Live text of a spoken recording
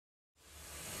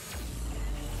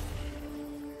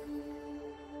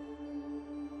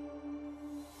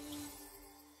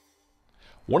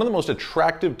One of the most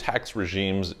attractive tax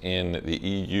regimes in the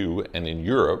EU and in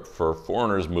Europe for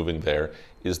foreigners moving there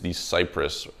is the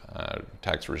Cyprus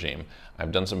tax regime.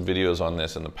 I've done some videos on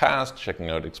this in the past, checking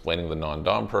out, explaining the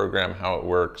non-dom program, how it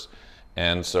works.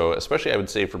 And so especially I would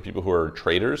say for people who are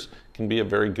traders can be a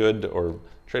very good, or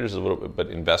traders is a little bit, but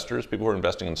investors, people who are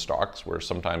investing in stocks where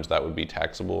sometimes that would be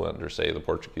taxable under say the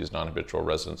Portuguese non-habitual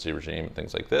residency regime and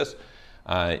things like this.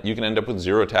 You can end up with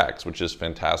zero tax, which is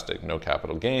fantastic. No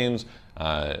capital gains,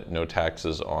 no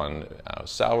taxes on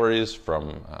salaries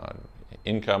from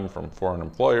income from foreign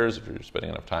employers if you're spending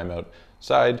enough time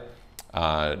outside,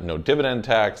 no dividend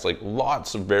tax, like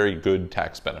lots of very good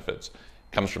tax benefits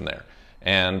comes from there.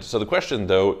 And so the question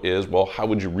though is, well, how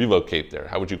would you relocate there?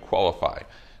 How would you qualify?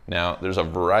 Now, there's a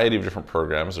variety of different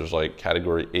programs. There's like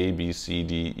category A, B, C,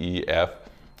 D, E, F.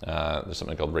 There's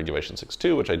something called Regulation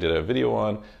 6.2, which I did a video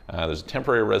on. There's a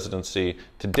temporary residency.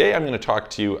 Today, I'm going to talk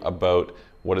to you about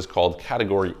what is called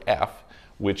category F,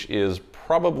 which is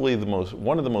probably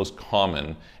one of the most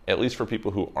common, at least for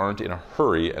people who aren't in a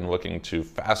hurry and looking to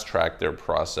fast track their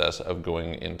process of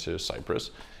going into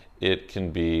Cyprus.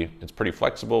 It's pretty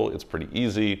flexible, it's pretty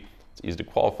easy, it's easy to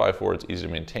qualify for, it's easy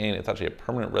to maintain, it's actually a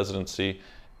permanent residency.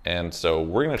 And so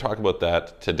we're going to talk about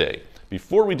that today.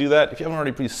 Before we do that, if you haven't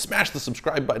already, please smash the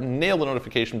subscribe button, nail the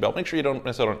notification bell. Make sure you don't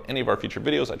miss out on any of our future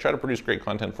videos. I try to produce great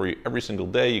content for you every single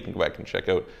day. You can go back and check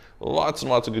out lots and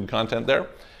lots of good content there.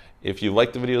 If you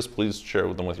like the videos, please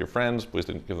share them with your friends. Please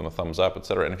give them a thumbs up,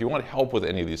 etc. And if you want help with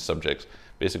any of these subjects,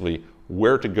 basically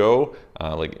where to go,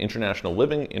 like international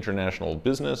living, international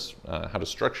business, how to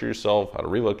structure yourself, how to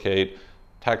relocate,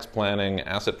 tax planning,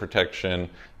 asset protection,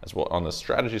 as well on the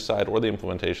strategy side or the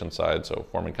implementation side, so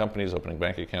forming companies, opening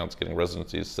bank accounts, getting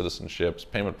residencies, citizenships,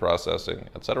 payment processing,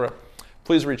 etc.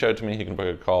 Please reach out to me. You can book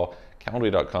a call,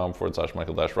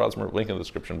 calendly.com/Michael-Rosmer, link in the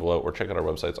description below, or check out our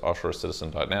websites,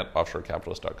 offshorecitizen.net,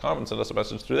 offshorecapitalist.com, and send us a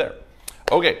message through there.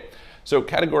 Okay, so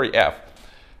category F.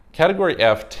 Category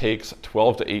F takes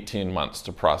 12 to 18 months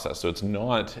to process, so it's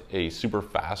not a super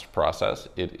fast process.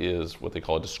 It is what they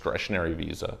call a discretionary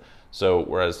visa. So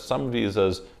whereas some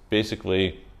visas,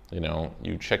 basically,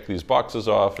 you check these boxes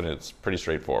off and it's pretty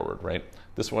straightforward, right?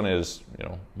 This one is,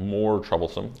 more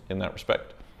troublesome in that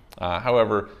respect.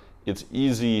 However, it's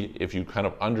easy if you kind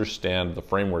of understand the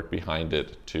framework behind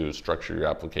it to structure your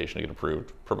application to get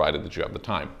approved, provided that you have the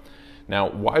time. Now,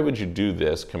 why would you do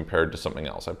this compared to something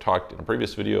else? I've talked in a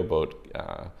previous video about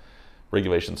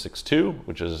Regulation 6.2,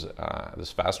 which is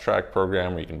this fast track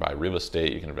program where you can buy real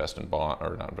estate, you can invest in bonds,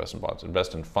 or not invest in bonds,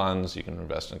 invest in funds, you can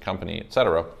invest in a company,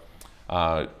 etc.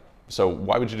 So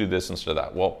why would you do this instead of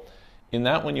that? Well, in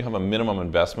that one you have a minimum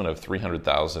investment of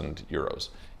 300,000 euros.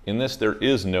 In this, there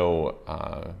is no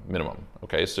minimum,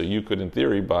 okay? So you could, in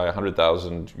theory, buy a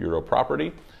 100,000 euro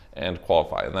property and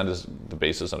qualify, and that is the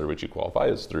basis under which you qualify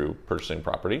is through purchasing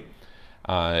property.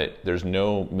 There's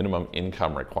no minimum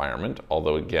income requirement,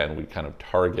 although again, we kind of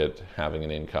target having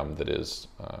an income that is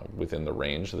within the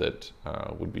range that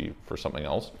would be for something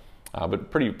else,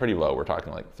 but pretty low. We're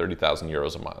talking like 30,000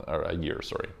 euros a month, or a year,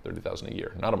 sorry, 30,000 a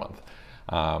year, not a month.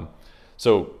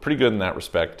 So pretty good in that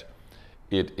respect.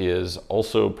 It is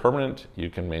also permanent. You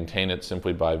can maintain it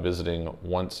simply by visiting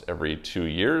once every 2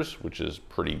 years, which is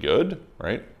pretty good,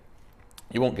 right?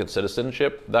 You won't get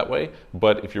citizenship that way,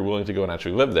 but if you're willing to go and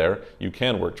actually live there, you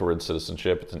can work towards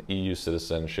citizenship. It's an EU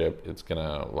citizenship. It's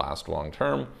gonna last long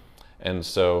term. And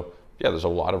so, yeah, there's a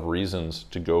lot of reasons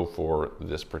to go for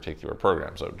this particular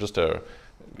program. So just to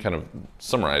kind of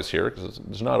summarize here, because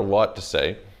there's not a lot to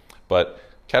say, but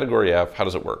category F, how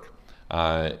does it work?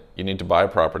 You need to buy a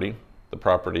property. The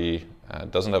property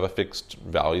doesn't have a fixed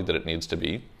value that it needs to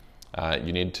be.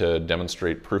 You need to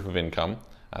demonstrate proof of income.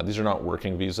 These are not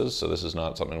working visas, so this is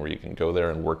not something where you can go there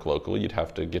and work locally. You'd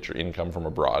have to get your income from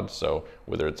abroad. So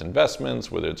whether it's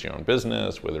investments, whether it's your own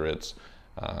business, whether it's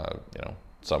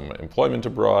some employment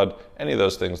abroad, any of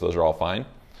those things, those are all fine.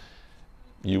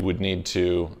 You would need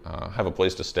to have a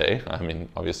place to stay. I mean,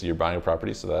 obviously you're buying a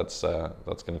property, so that's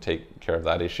going to take care of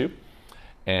that issue.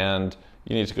 And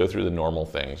you need to go through the normal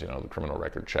things, the criminal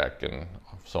record check and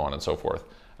so on and so forth.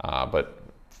 But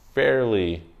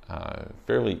fairly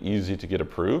easy to get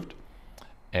approved.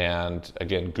 And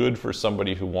again, good for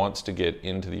somebody who wants to get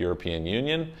into the European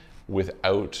Union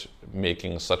without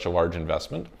making such a large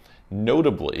investment.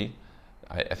 Notably,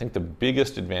 I think the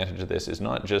biggest advantage of this is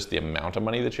not just the amount of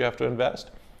money that you have to invest,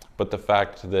 but the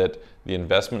fact that the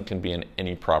investment can be in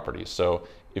any property. So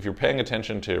if you're paying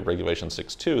attention to Regulation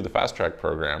 6.2, the fast track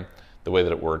program, the way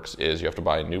that it works is you have to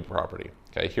buy a new property.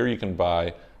 Okay, here you can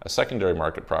buy a secondary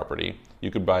market property. You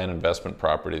could buy an investment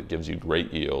property that gives you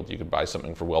great yield. You could buy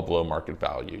something for well below market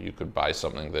value. You could buy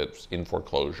something that's in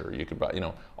foreclosure. You could buy,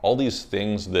 all these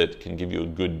things that can give you a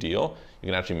good deal. You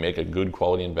can actually make a good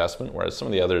quality investment, whereas some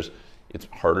of the others, it's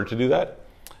harder to do that.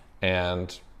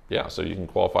 And yeah, so you can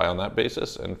qualify on that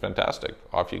basis, and fantastic,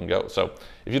 off you can go. So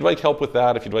if you'd like help with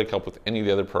that, if you'd like help with any of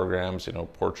the other programs,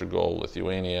 Portugal,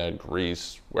 Lithuania,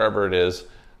 Greece, wherever it is,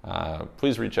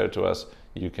 please reach out to us.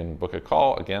 You can book a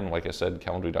call. Again, like I said,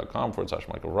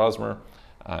 calendly.com/Michael Rosmer.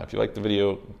 If you like the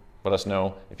video, let us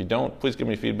know. If you don't, please give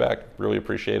me feedback. Really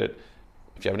appreciate it.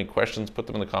 If you have any questions, put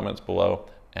them in the comments below,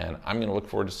 and I'm going to look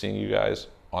forward to seeing you guys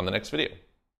on the next video.